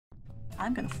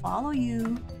I'm gonna follow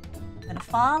you. I'm gonna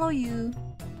follow you.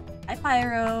 Hi,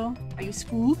 Pyro. Are you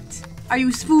spooked? Are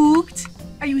you spooked?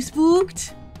 Are you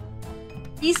spooked?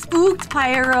 He's spooked,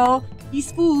 Pyro. He's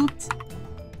spooked.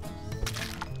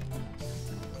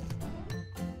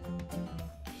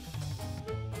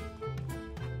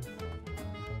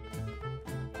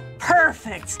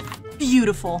 Perfect.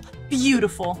 Beautiful.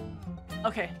 Beautiful.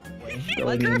 Okay.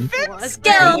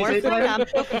 Stell.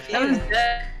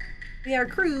 We are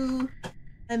crew.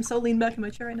 I'm so leaned back in my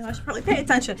chair right now. I should probably pay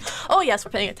attention. Oh yes,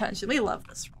 we're paying attention. We love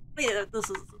this role. This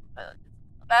is the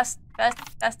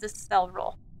bestest Stell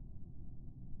role.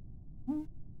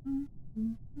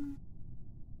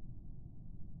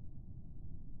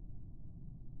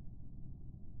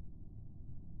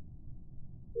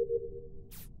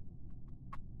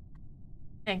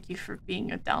 Thank you for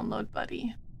being a download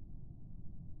buddy.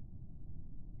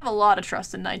 I have a lot of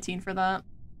trust in 19 for that.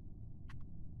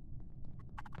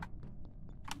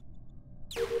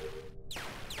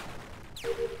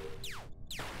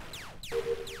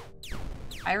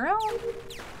 Pyro?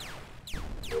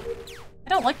 I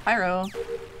don't like Pyro.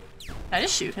 Can I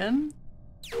just shoot him?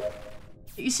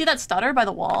 You see that stutter by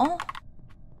the wall?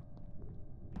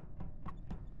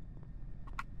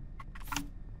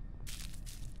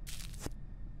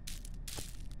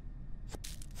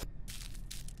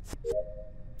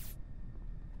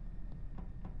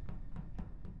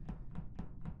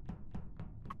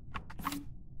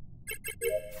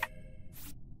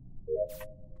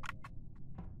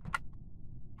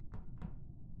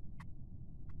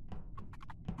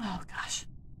 Oh gosh,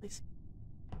 please.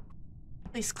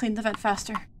 Please clean the vent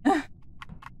faster.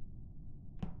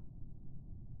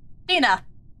 Gina!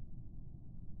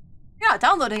 You're not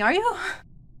downloading, are you?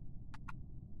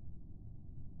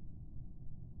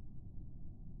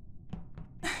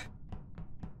 I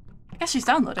guess she's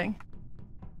downloading.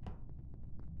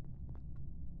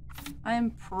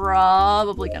 I'm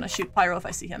probably gonna shoot Pyro if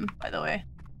I see him, by the way.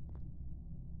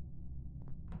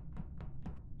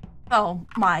 Oh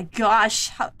my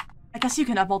gosh. I guess you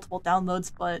can have multiple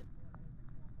downloads, but...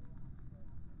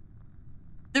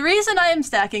 The reason I am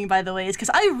stacking, by the way, is because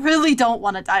I really don't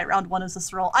want to die round 1 as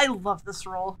this role. I love this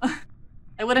role.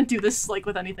 I wouldn't do this, like,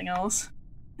 with anything else.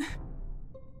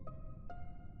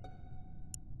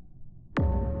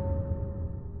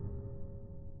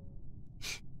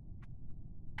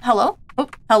 Hello? Oh,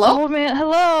 hello? Old man,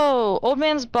 hello! Old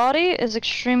man's body is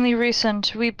extremely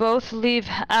recent. We both leave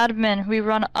admin. We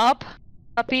run up.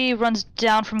 Cuppy runs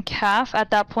down from caf. At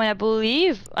that point,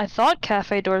 I thought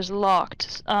cafe door's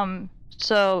locked.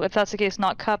 So if that's the case,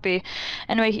 not Cuppy.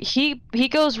 Anyway, he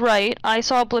goes right. I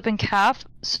saw a blip in caf,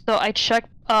 so I checked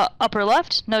upper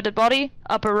left, no dead body.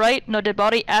 Upper right, no dead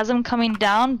body. As I'm coming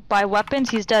down by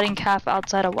weapons, he's dead in caf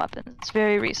outside of weapons. It's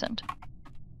very recent.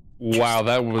 Wow,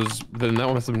 that must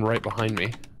have been right behind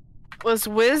me. Was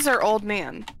Wiz or old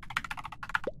man?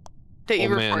 That you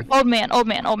report? Old man.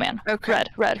 Okay.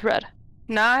 Red.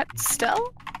 Not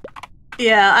Stell?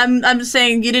 Yeah, I'm just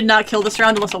saying you did not kill this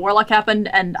round unless a warlock happened,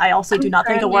 and I also do not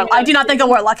think a warlock. I do not think a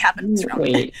warlock happened this round.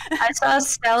 Wait. I saw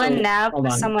Stell and Nab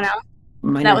with someone else.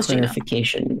 Minor That was Gina.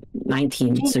 clarification.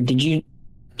 19. So did you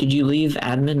leave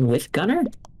admin with Gunner?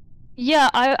 Yeah,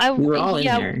 We were all in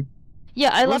there.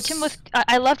 Yeah, I left him with.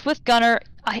 I left with Gunner.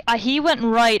 He went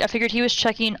right. I figured he was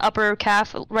checking upper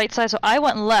calf right side, so I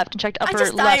went left and checked upper left. I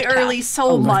just die early calf.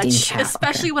 so much,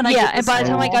 especially when I get and by the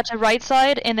time I got to right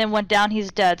side and then went down, he's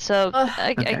dead. So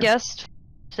I guess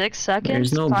 6 seconds.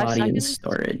 There's no 5 body seconds? in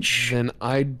storage. Then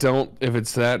I don't. If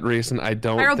it's that recent, I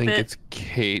don't Pyro think bit. it's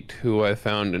Kate who I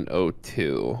found in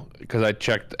O2 because I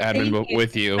checked admin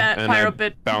with you and Pyro I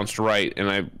bit. bounced right and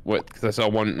I went because I saw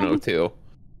one in O2.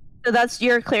 So that's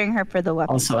you're clearing her for the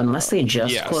weapon. Also, unless they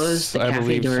just Yes, closed, the I cafe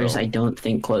believe doors so. I don't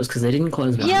think closed because they didn't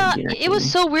close behind Yeah, you. it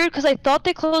was so weird because I thought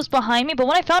they closed behind me, but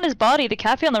when I found his body, the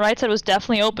cafe on the right side was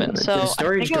definitely open. So the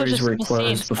storage I think doors were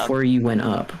closed before you went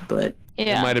up, but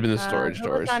Yeah. It might have been the storage who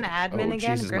was doors. on admin oh,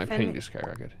 again? Jesus, my Griffin? ping just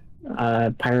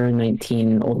skyrocketed. Pyro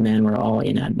 19, Old Man were all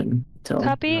in admin. So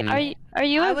Cuppy, are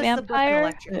you I a was the book and vampire?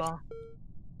 electrical.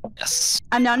 yes.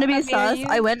 I'm down to be Cuppy, are sus. you?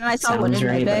 I went and I saw Sounds one in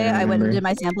right, but I Medbay. I went and remember did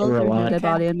my samples. there were a There's no lot. dead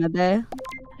body in Medbay.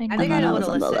 I think I know what was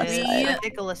on the Ilyssa left is. side. I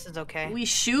think Ilyssa's okay. We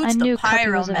shoot I the knew Cuppy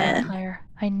Pyro was a man. vampire.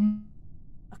 I knew.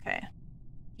 Okay.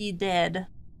 He dead.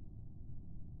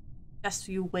 Just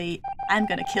you wait. I'm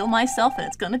gonna kill myself and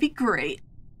it's gonna be great.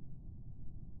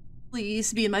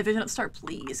 Please be in my vision at the start,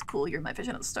 please. Cool, you're in my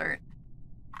vision at the start.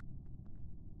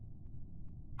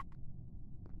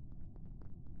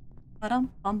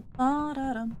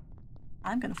 Ba-dum-bum-ba-da-dum.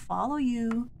 I'm gonna follow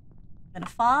you. I'm gonna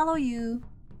follow you.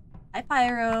 Hi,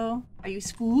 Pyro. Are you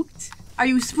spooked? Are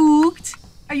you spooked?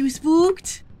 Are you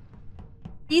spooked?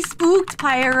 Be spooked,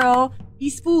 Pyro. Be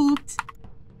spooked.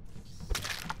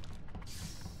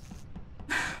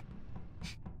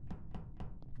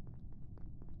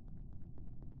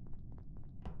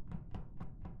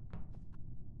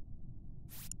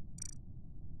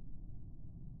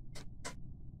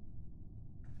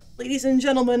 Ladies and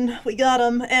gentlemen, we got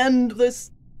him, and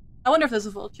this... I wonder if there's a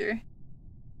vulture.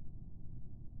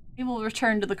 Maybe we'll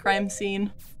return to the crime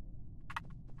scene.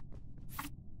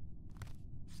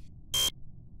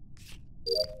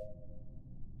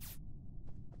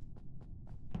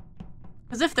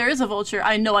 Because if there is a vulture,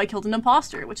 I know I killed an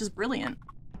imposter, which is brilliant.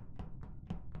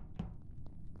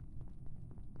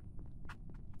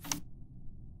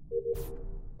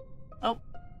 Oh.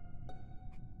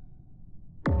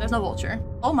 There's no vulture.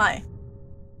 Oh my.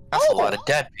 That's a lot of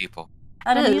dead people.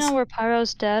 That Depending is. on where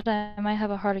Pyro's dead, I might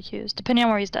have a hard accused. Depending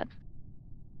on where he's dead.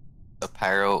 The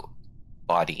Pyro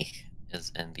body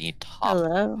is in the top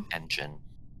Hello. engine.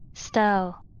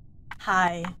 Stell.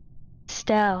 Hi.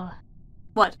 Stell.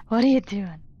 What? What are you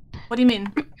doing? What do you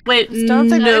mean? Wait, Don't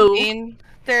think no. I mean.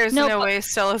 There's no way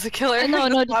Stell is a killer. No,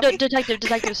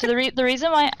 detective. So the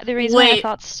reason why I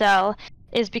thought Stell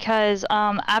is because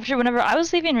after whenever I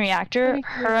was leaving reactor,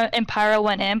 her and Pyro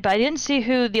went in, but I didn't see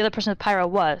who the other person with Pyro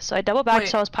was. So I double back,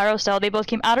 saw it was Pyro, Stell. They both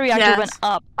came out of reactor, went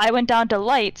up. I went down to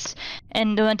lights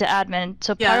and went to admin.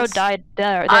 So Pyro died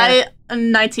there.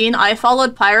 19. I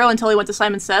followed Pyro until he went to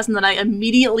Simon Says, and then I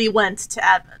immediately went to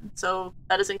admin. So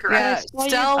that is incorrect.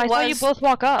 Yeah, I saw you both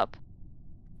walk up.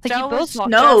 Like you both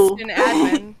walked no. in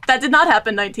admin. That did not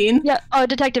happen, 19. Yeah,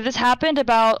 detective, this happened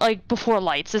about, like, before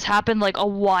lights. This happened, like, a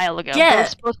while ago. Yeah.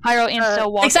 Both Pyro and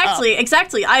Stell walked up.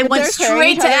 Exactly. I If went they're straight to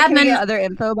carrying each other, can we admin. get other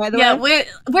info, by the yeah, way?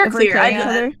 we're If clear. carrying each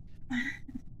other?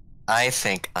 I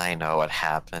think I know what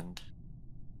happened.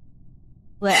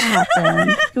 What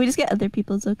happened? Can we just get other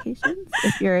people's locations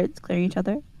if you're clearing each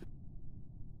other?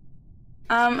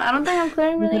 I don't think I'm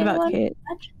clearing with What about anyone. Kate?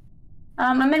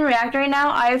 I'm in reactor right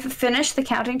now. I've finished the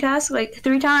counting task like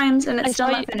 3 times, and it's still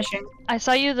not finishing. I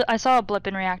saw a blip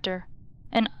in reactor,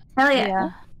 and hell yeah.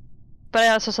 But I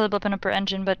also saw the blip in upper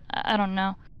engine. But I don't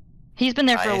know. He's been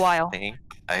there for a while.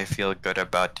 I feel good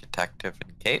about Detective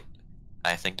and Kate.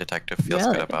 I think Detective feels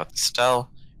good about Stell.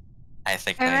 I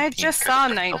think. And I just saw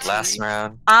 19 last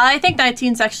round. I think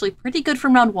 19's actually pretty good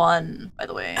from round 1, by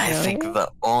the way. I think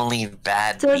the only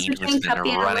bad bean was been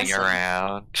running Ilyssa.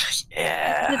 around.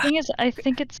 Yeah. The thing is, I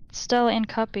think it's Stell and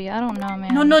Cuppy. I don't know,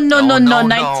 man. No,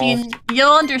 19.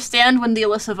 You'll understand when the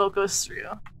Ilyssa vote goes through.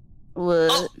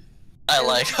 What? Oh, I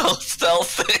like how Stell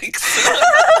thinks.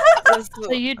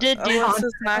 So you did do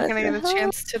Ilyssa's not gonna get a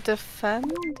chance to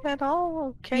defend at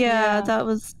all? Okay. Yeah, that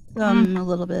was a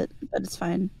little bit, but it's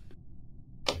fine.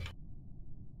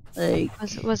 Like,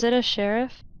 was it a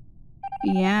sheriff?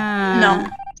 Yeah. No.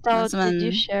 Stell, did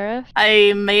you sheriff?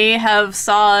 I may have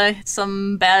saw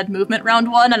some bad movement round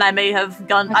 1, and I may have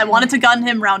I wanted to gun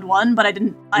him round 1, but I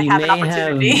didn't. I have an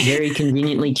opportunity. You may have very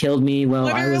conventionally killed me while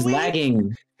I was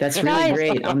lagging. That's really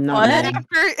great. I'm not. That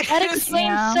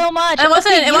explains so much. It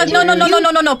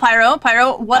wasn't. No,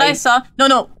 Pyro. What I saw.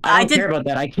 No. I don't care about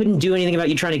that. I couldn't do anything about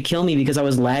you trying to kill me because I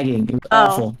was lagging. It was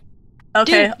awful.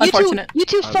 Okay, dude, unfortunate. You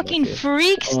two fucking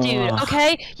freaks, dude.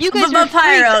 Okay, you guys but are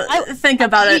Pyro, think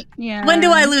about it. Yeah. When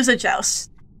do I lose a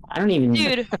joust? I don't even.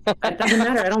 Dude, it doesn't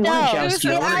matter. I don't want to joust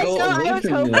you. I want to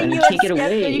go away from you and take it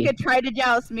away. So you could try to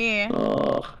joust me.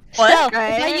 Oh. Stell,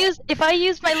 Right? if I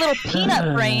use my little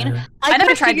peanut brain, I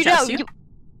never tried to figured out. joust you.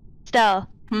 Stell,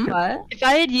 What? if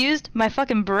I had used my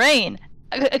fucking brain.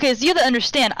 Okay, so you have to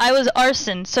understand, I was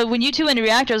arson, so when you two went to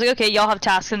reactor, I was like, okay, y'all have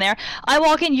tasks in there. I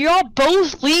walk in, you're all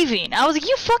both leaving. I was like,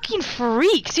 you fucking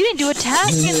freaks, you didn't do a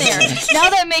task in there. Now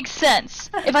that makes sense.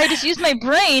 If I just used my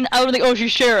brain, I would be like, oh, she's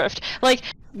sheriffed. Like,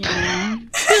 because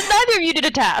neither of you did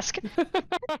a task.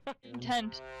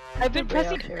 Intent. I've been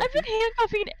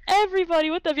handcuffing everybody.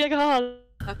 What the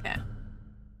fuck? Okay.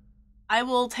 I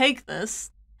will take this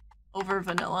over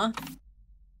vanilla.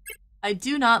 I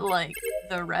do not like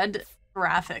the red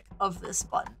graphic of this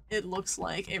button. It looks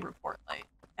like a report light.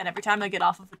 And every time I get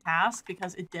off of a task,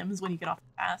 because it dims when you get off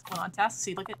the task, when on task,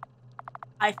 see, look at,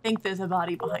 I think there's a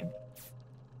body behind me.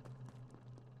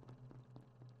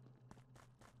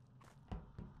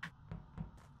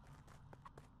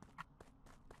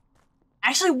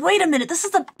 Actually, wait a minute, this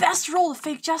is the best role of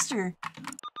fake jester.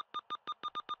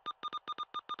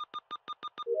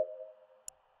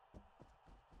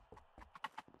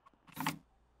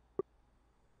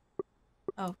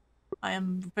 Oh, I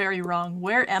am very wrong.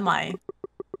 Where am I?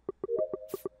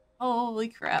 Holy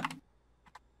crap.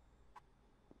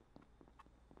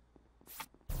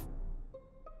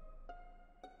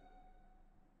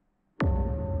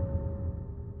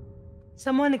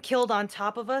 Someone killed on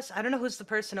top of us. I don't know who's the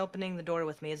person opening the door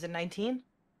with me. Is it 19?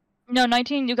 No,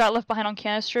 19. You got left behind on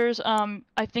canisters.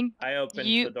 I think I opened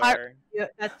you. the door. Yeah,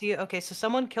 that's you. Okay, so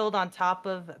someone killed on top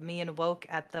of me and Woke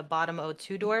at the bottom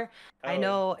O2 door. I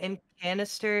know in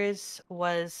canisters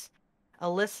was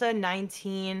Ilyssa,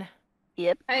 19.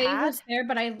 Yep. I was there,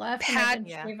 but I left and I did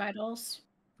yeah. Tree Vitals.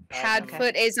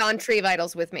 Padfoot is on Tree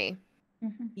Vitals with me.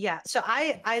 Yeah, so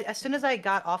I as soon as I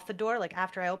got off the door, like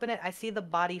after I open it, I see the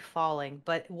body falling,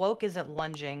 but Woke isn't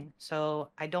lunging, so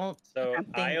I don't. So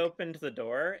think... I opened the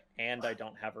door and I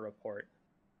don't have a report.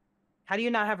 How do you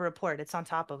not have a report? It's on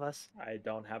top of us. I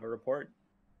don't have a report.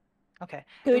 Okay.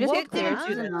 Can we just Woke get clear? didn't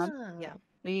do this. Yeah.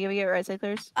 Will you get right side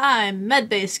clears? I'm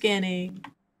medbay scanning.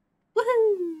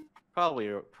 Woohoo!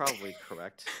 Probably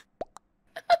correct.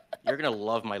 You're gonna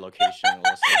love my location,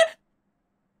 Ilyssa.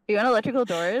 Are you on electrical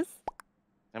doors?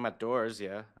 I'm at doors,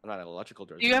 yeah. I'm not at electrical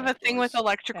doors. You have a thing with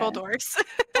electrical doors.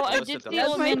 Oh, I did see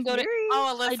old man go to.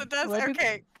 Oh, Ilyssa does.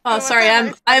 Okay. Oh, sorry.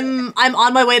 I'm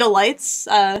on my way to lights.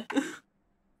 I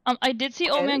did see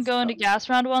old man go into gas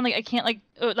round one. Like I can't like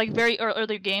very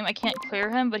early game. I can't clear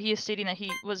him, but he is stating that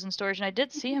he was in storage, and I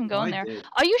did see him go in there.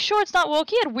 Are you sure it's not Woke?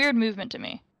 He had weird movement to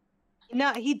me.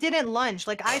 No, he didn't lunge.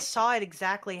 Like I saw it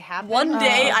exactly happen. One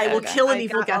day I will kill an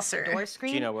evil guesser. Door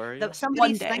screen. Gina, where are you?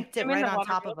 Somebody sniped it right on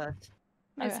top of us.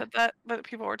 I said that, but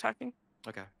people were talking.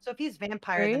 Okay. So if he's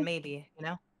vampire, then maybe, you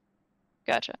know?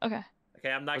 Gotcha. Okay.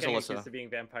 Okay, I'm not Where's getting Ilyssa? accused of being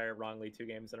vampire wrongly 2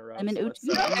 games in a row. I'm in so O2.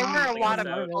 let's, There were a lot of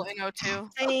so- people in O2.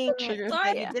 Saying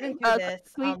that you didn't do this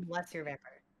wait. unless you're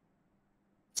vampire.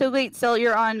 So wait, Stell,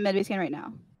 you're on medbay scan right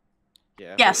now.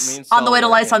 Yeah. Yes, me and on the way to Stell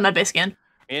lights were on in- medbay scan.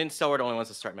 Me and Stell were the only ones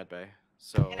to start medbay.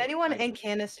 So. Can anyone in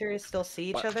canisters still see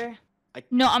each What? other?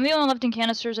 No, I'm the only one left in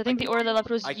canisters. I think the order that left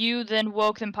was you, then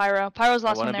Woke, then Pyro. Pyro's I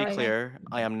last want one to there. be right? clear.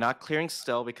 I am not clearing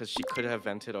Stell because she could have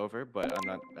vented over, but I'm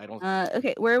not. I don't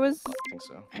Okay, where was? think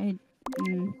so.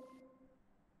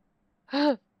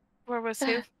 Where was who?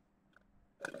 We I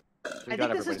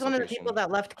got think this is everybody's one of the location. people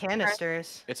that left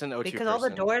canisters. It's an O2 because all the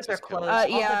person. doors are Just kidding. closed. All the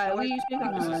yeah, doors we are should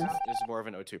have closed. known. This is more of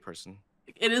an O2 person.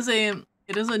 It is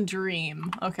a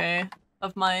dream, okay,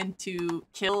 of mine to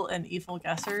kill an evil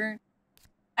guesser.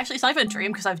 Actually, it's not even a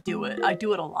dream because I do it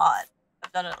a lot.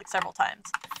 I've done it like several times.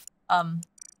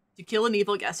 To kill an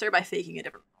evil guesser by faking a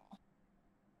different role.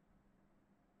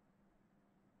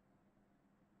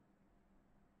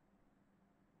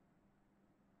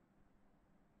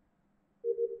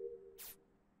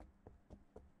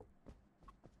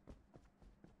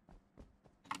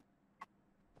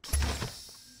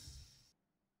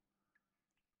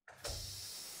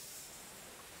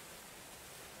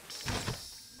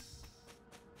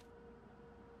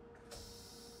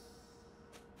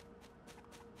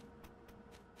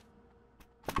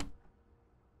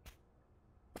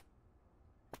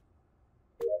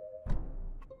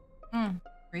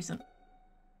 Recent.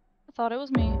 I thought it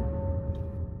was me.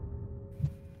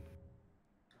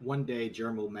 One day,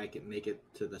 Germ will make it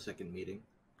to the second meeting.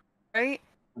 Right?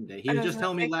 One day. He was just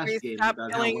telling me last game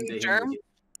about how one day he Germ.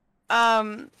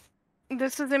 will get.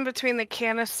 This is in between the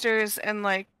canisters and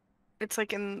like, it's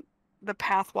like in the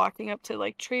path walking up to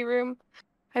like tree room.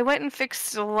 I went and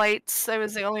fixed the lights. I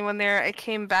was the only one there. I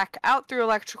came back out through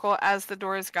electrical as the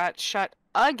doors got shut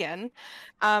again,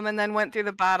 and then went through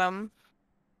the bottom.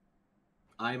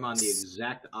 I'm on the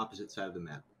exact opposite side of the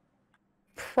map.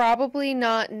 Probably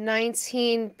not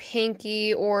 19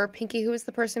 Pinky or Pinky. Who was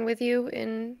the person with you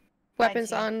in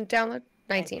weapons 19. on download?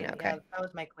 19. Okay. Yeah, that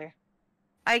was my clear.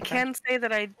 I can say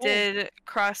that I did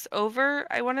cross over.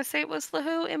 I want to say it was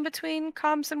LaWho in between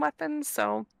comms and weapons,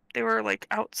 so they were like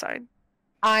outside.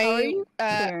 I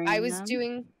clearing was them?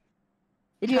 doing.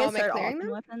 Did you How guys am I start clearing off in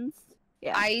them? weapons?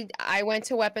 Yeah. I went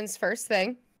to weapons first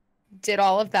thing, did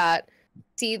all of that.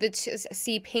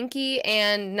 See Pinky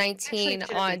and 19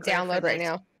 Actually, on to be clear download for right this,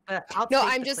 now. But I'll No,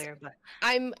 take I'm the just clear, but...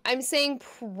 I'm saying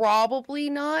probably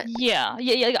not. Yeah.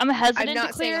 I'm hesitant I'm not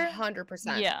to clear. saying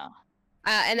 100%. Yeah.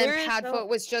 And then Where is Padfoot the-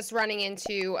 was just running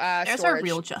into There's storage our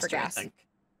real for Chester, I gas. think.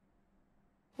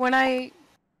 When I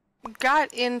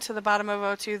got into the bottom of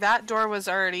O2, that door was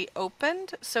already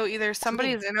opened, so either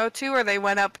somebody's in O2 or they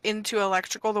went up into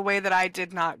electrical the way that I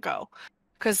did not go.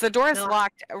 Because the door's No.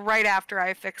 locked right after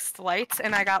I fixed lights,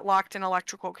 and I got locked in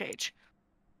electrical cage.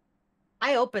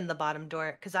 I opened the bottom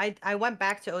door because I went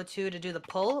back to O2 to do the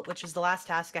pull, which is the last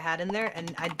task I had in there, and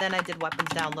then I did weapons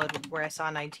download where I saw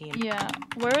 19. Yeah.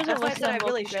 Where is it That's why I listed? said I on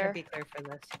really Woke should there? be clear for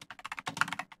this.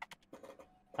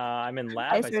 I'm in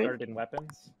lab. I sorry. started in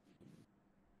weapons.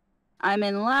 I'm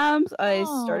in labs. I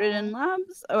started Aw. in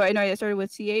labs. Oh, I know. I started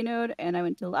with CA node, and I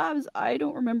went to labs. I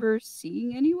don't remember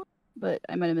seeing anyone, but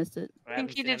I might have missed it. I haven't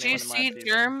Pinky, seen did you anyone in see labs either.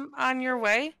 Germ on your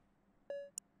way?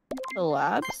 The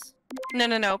labs?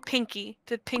 No. Pinky.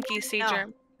 Did Pinky see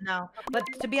Germ? No, but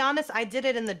to be honest, I did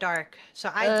it in the dark.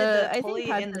 So I did the I pulley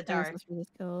think in the Padfoot was dark. supposed to be this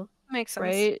kill. Makes sense.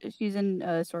 Right? She's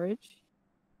in storage.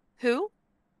 Who?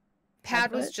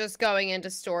 Pad was just going into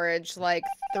storage like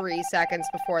 3 seconds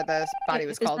before the body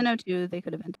was It's called. been 02, they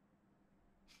could have been.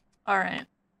 Alright.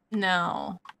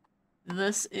 Now,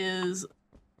 this is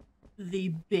the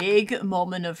big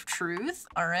moment of truth,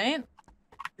 alright?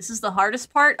 This is the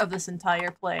hardest part of this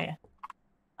entire play.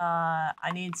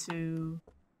 I need to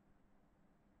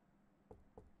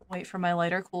wait for my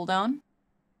lighter cooldown.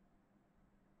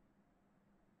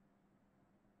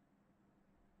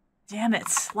 Damn it.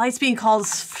 Light's being called.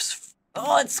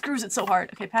 Oh, it screws it so hard.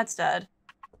 Okay, Pat's dead.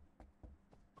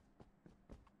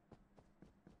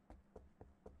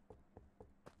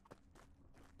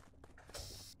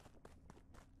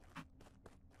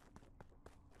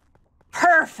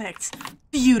 Perfect.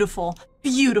 Beautiful.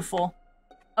 Beautiful.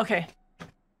 Okay.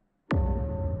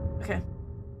 Okay.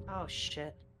 Oh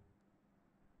shit.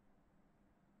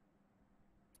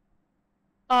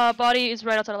 Body is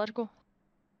right outside electrical.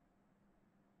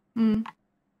 Hmm.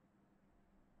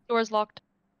 Door's locked.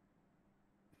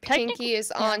 Pinky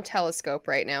is on telescope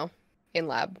right now in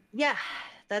lab. Yeah,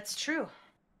 that's true.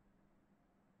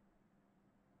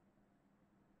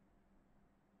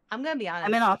 I'm gonna be honest.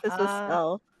 I'm in office with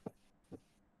Stell.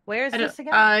 Where is this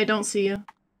again? I don't see you.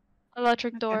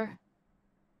 Electric door.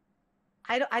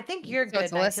 I think you're So good.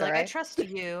 it's Matt. Ilyssa, Like, I right? trust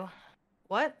you.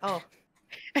 What? Oh.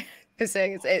 They're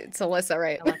saying it's Ilyssa,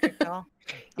 right? Electric door.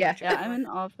 Yeah. Yeah, I'm in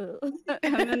office.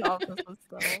 I'm in office with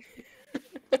Stell.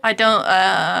 I don't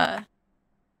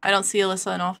see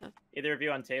Ilyssa in office. Either of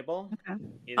you on table? Okay.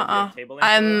 Either of you have table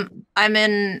info? I'm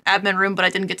in admin room, but I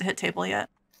didn't get to hit table yet.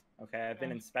 Okay, I've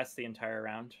been in spec the entire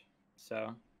round,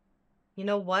 so You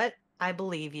know what? I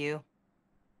believe you.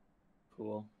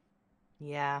 cool.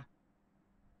 Yeah.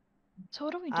 So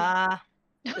what do we do? I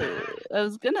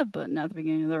was gonna button at the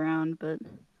beginning of the round, but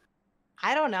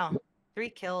I don't know. 3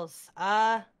 kills.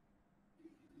 I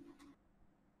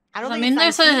don't I think mean,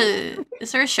 it's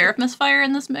is there a sheriff misfire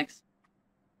in this mix?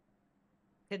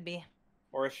 Could be.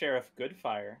 Or a sheriff good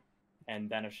fire, and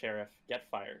then a sheriff get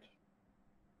fired.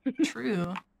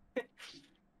 True.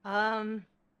 I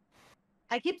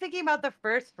keep thinking about the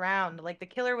first round. Like the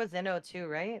killer was in 02,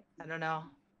 right? I don't know.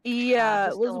 yeah,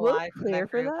 just was Will alive for clear that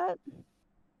for group. that?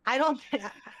 I don't.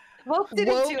 Woke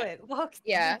didn't do it. Woke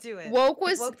didn't do it. Woke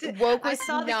was I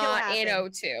saw the kill not in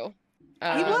happen. 02.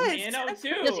 He was. In 02!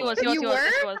 Yes, he was. He was. You He was. were?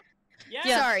 Yes, he was.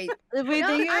 Yeah. Sorry. If we No,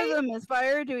 think it was a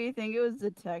misfire, do we think it was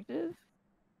detective?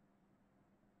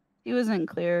 He wasn't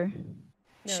clear.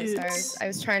 No, Shoots. sorry. I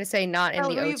was trying to say not in Oh,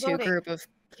 the who are you 02 voting? group of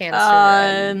canister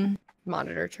and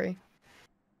monitor tree.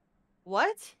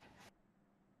 What?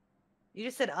 You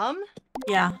just said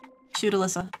Yeah. Shoot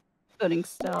Ilyssa. Voting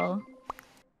Stell.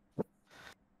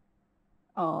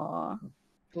 Aw.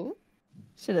 Who?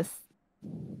 Should have.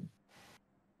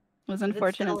 Was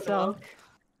unfortunate Stell.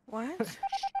 What?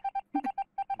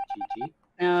 GG.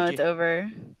 No, it's over.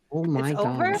 Oh my god.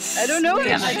 over? I don't know.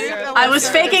 Yeah. What I was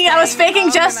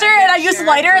faking Jester, and I used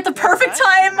lighter at the perfect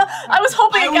time. I was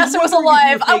hoping a Jester was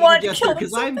alive. I wanted to kill him.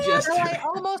 because I'm No, Jester.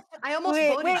 I almost Wait,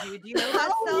 voted wait. you. Do you know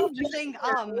that self? You're saying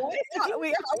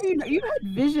Wait, how do you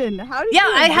had vision? How did Yeah,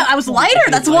 you I was lighter.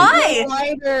 That's why.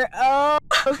 lighter. Oh,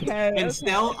 okay. And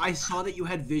Stell, I saw that you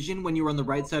had vision when you were on the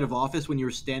right side of office when you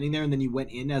were standing there, and then you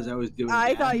went in as I was doing. I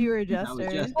that. thought you were That was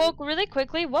Jester. Jester. Well, really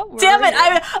quickly, what were Damn it!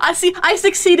 I see. I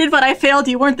succeeded, but I failed.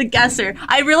 You weren't the guesser.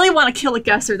 I really want to kill a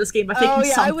guesser this game by faking Oh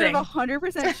yeah, I something. would have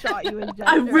 100% shot you as Jester.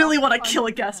 I really want to kill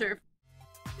a guesser.